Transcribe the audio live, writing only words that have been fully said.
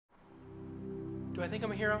Do I think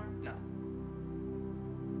I'm a hero? No.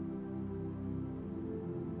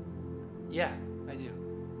 Yeah, I do.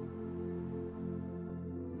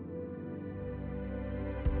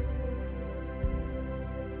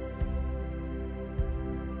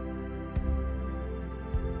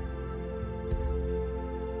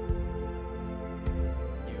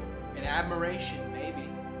 In admiration, maybe.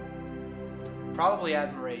 Probably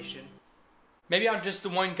admiration. Maybe I'm just the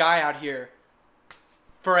one guy out here.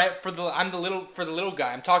 I'm the little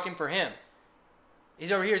guy. I'm talking for him.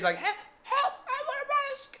 He's over here. He's like, help! I want to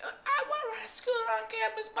run a scooter on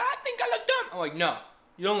campus, but I think I look dumb. I'm like, no,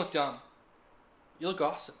 you don't look dumb. You look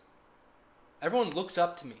awesome. Everyone looks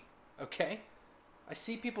up to me. Okay? I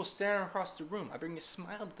see people staring across the room. I bring a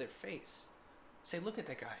smile to their face. Say, look at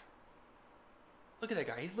that guy. Look at that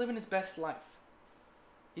guy. He's living his best life.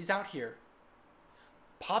 He's out here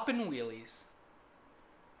popping wheelies,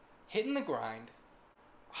 hitting the grind,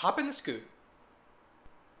 hopping the scoot,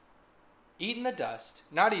 eating the dust,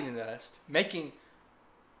 not eating the dust,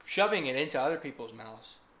 shoving it into other people's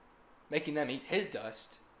mouths, making them eat his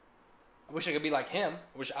dust. I wish I could be like him.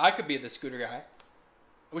 I wish I could be the scooter guy.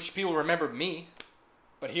 I wish people remembered me.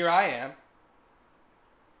 But here I am.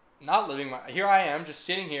 Here I am, just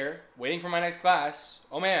sitting here, waiting for my next class.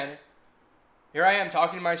 Oh man. Here I am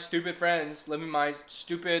talking to my stupid friends, living my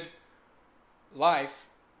stupid life.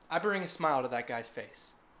 I bring a smile to that guy's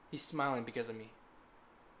face. He's smiling because of me.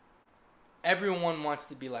 Everyone wants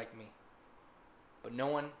to be like me. But no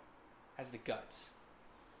one has the guts.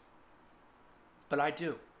 But I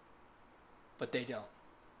do. But they don't.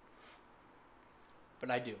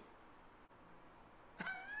 But I do.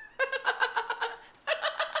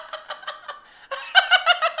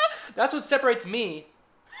 That's what separates me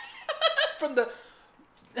from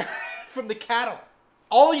the cattle.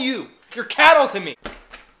 All you're cattle to me.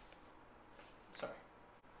 Sorry.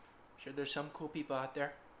 Sure, there's some cool people out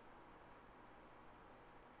there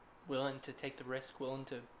willing to take the risk, willing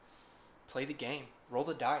to play the game, roll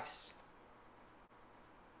the dice,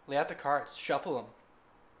 lay out the cards, shuffle them.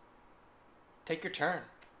 Take your turn.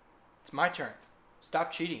 It's my turn.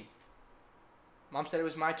 Stop cheating. Mom said it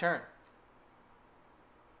was my turn.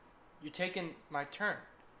 You're taking my turn.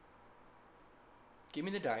 Give me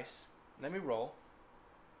the dice. Let me roll.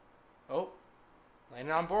 Oh,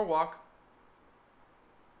 landing on boardwalk.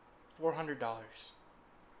 $400.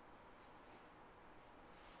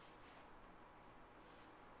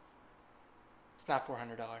 It's not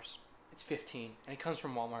 $400. It's $15, and it comes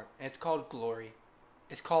from Walmart, and it's called glory.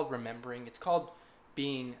 It's called remembering. It's called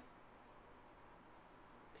being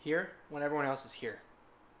here when everyone else is here.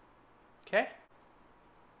 Okay?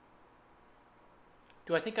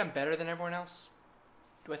 Do I think I'm better than everyone else?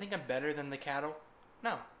 Do I think I'm better than the cattle?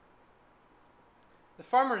 No. The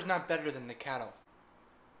farmer is not better than the cattle.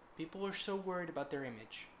 People are so worried about their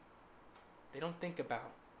image. They don't think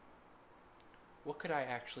about, what could I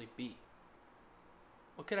actually be?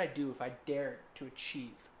 What could I do if I dared to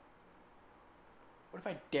achieve? What if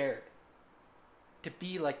I dared to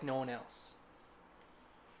be like no one else?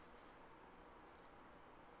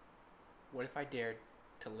 What if I dared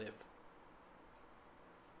to live?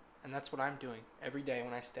 And that's what I'm doing every day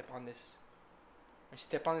when I step on this. I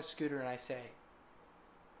step on the scooter and I say,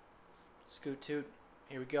 scoot toot,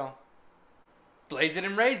 here we go. Blaze it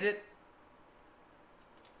and raise it.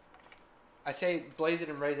 I say blaze it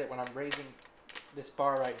and raise it when I'm raising this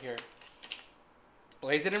bar right here.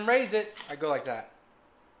 Blaze it and raise it. I go like that.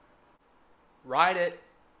 Ride it.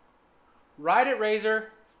 Ride it,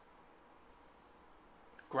 Razor.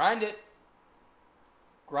 Grind it.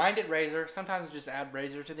 Grind it, Razor. Sometimes just add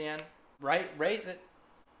Razor to the end. Right? Raise it.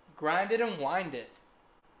 Grind it and wind it.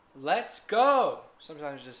 Let's go.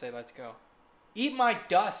 Sometimes just say let's go. Eat my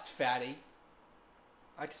dust, fatty.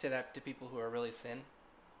 I like to say that to people who are really thin.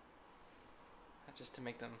 Just to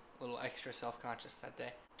make them a little extra self-conscious that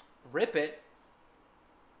day. Rip it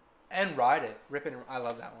and ride it. Rip it and, I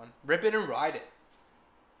love that one. Rip it and ride it.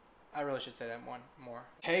 I really should say that one more.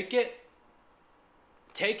 Take it.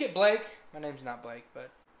 Take it, Blake. My name's not Blake,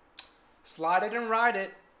 but slide it and ride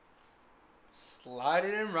it. Slide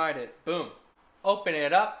it and ride it. Boom. Open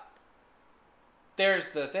it up. There's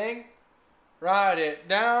the thing. Ride it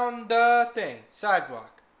down the thing.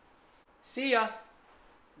 Sidewalk. See ya.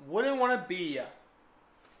 Wouldn't want to be ya.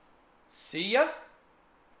 See ya?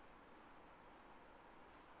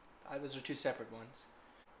 Those are two separate ones.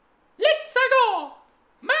 Let's go!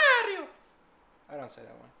 Mario! I don't say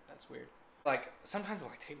that one. That's weird. Like, sometimes I'll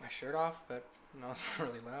like take my shirt off, but, you know, it's not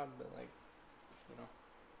really loud, but like, you know.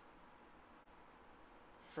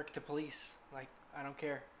 Frick the police. Like, I don't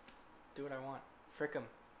care. Do what I want. Frick them.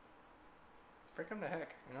 freak them to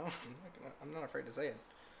heck, you know? I'm not afraid to say it.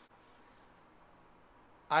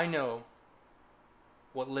 I know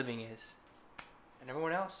what living is, and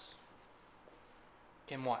everyone else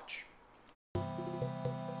can watch. I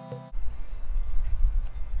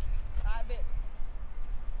bet.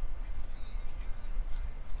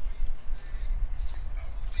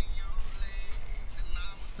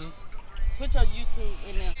 Put your YouTube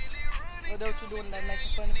in there. What else you doing that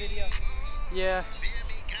making funny video? Yeah,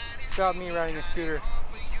 it's about me riding a scooter.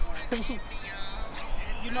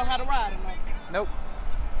 You know how to ride or not? Nope.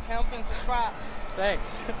 Help and subscribe.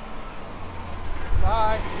 Thanks.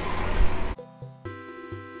 Bye.